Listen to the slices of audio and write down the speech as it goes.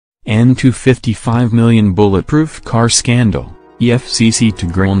N255 million bulletproof car scandal, Efcc to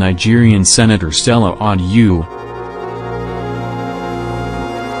grill Nigerian Senator Stella Oduah.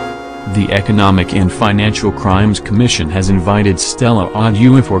 The Economic and Financial Crimes Commission has invited Stella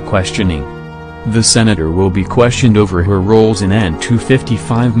Oduah for questioning. The senator will be questioned over her roles in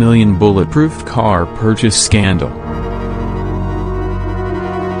N255 million bulletproof car purchase scandal.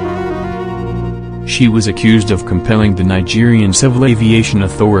 She was accused of compelling the Nigerian Civil Aviation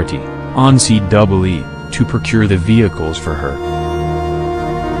Authority, N255, to procure the vehicles for her.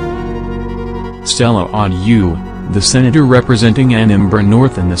 Stella Oduah, the senator representing Anambra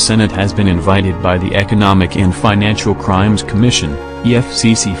North in the Senate, has been invited by the Economic and Financial Crimes Commission,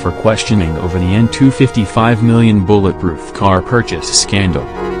 Efcc, for questioning over the N255 million bulletproof car purchase scandal.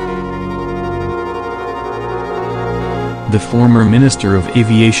 The former Minister of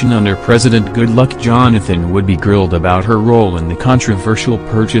Aviation under President Goodluck Jonathan would be grilled about her role in the controversial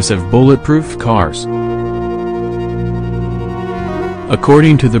purchase of bulletproof cars.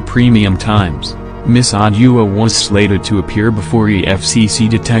 According to the Premium Times, Ms. Oduah was slated to appear before Efcc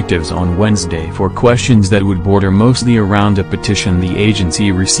detectives on Wednesday for questions that would border mostly around a petition the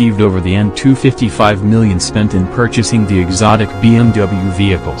agency received over the N255 million spent in purchasing the exotic BMW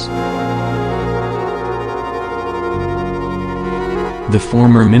vehicles. The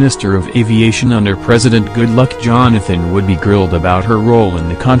former Minister of Aviation under President Goodluck Jonathan would be grilled about her role in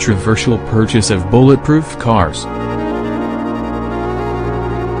the controversial purchase of bulletproof cars.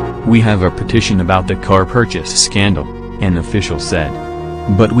 "We have a petition about the car purchase scandal," an official said.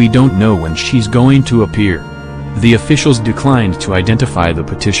 "But we don't know when she's going to appear." The officials declined to identify the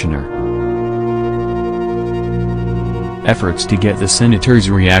petitioner. Efforts to get the senator's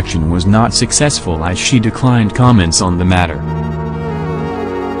reaction was not successful as she declined comments on the matter.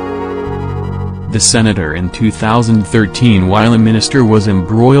 The senator in 2013, while a minister, was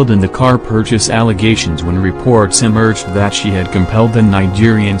embroiled in the car purchase allegations when reports emerged that she had compelled the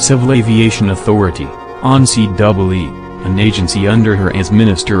Nigerian Civil Aviation Authority, N255, an agency under her as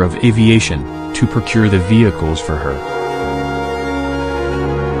Minister of Aviation, to procure the vehicles for her.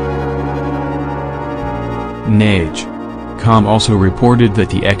 Nigerian also reported that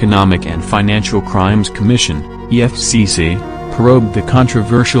the Economic and Financial Crimes Commission, Efcc, probed the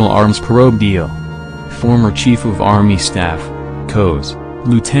controversial arms probe deal. Former Chief of Army Staff, COS,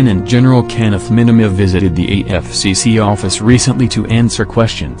 Lieutenant General Kenneth Minima visited the Efcc office recently to answer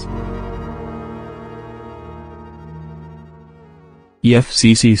questions.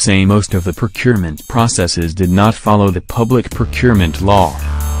 Efcc say most of the procurement processes did not follow the public procurement law.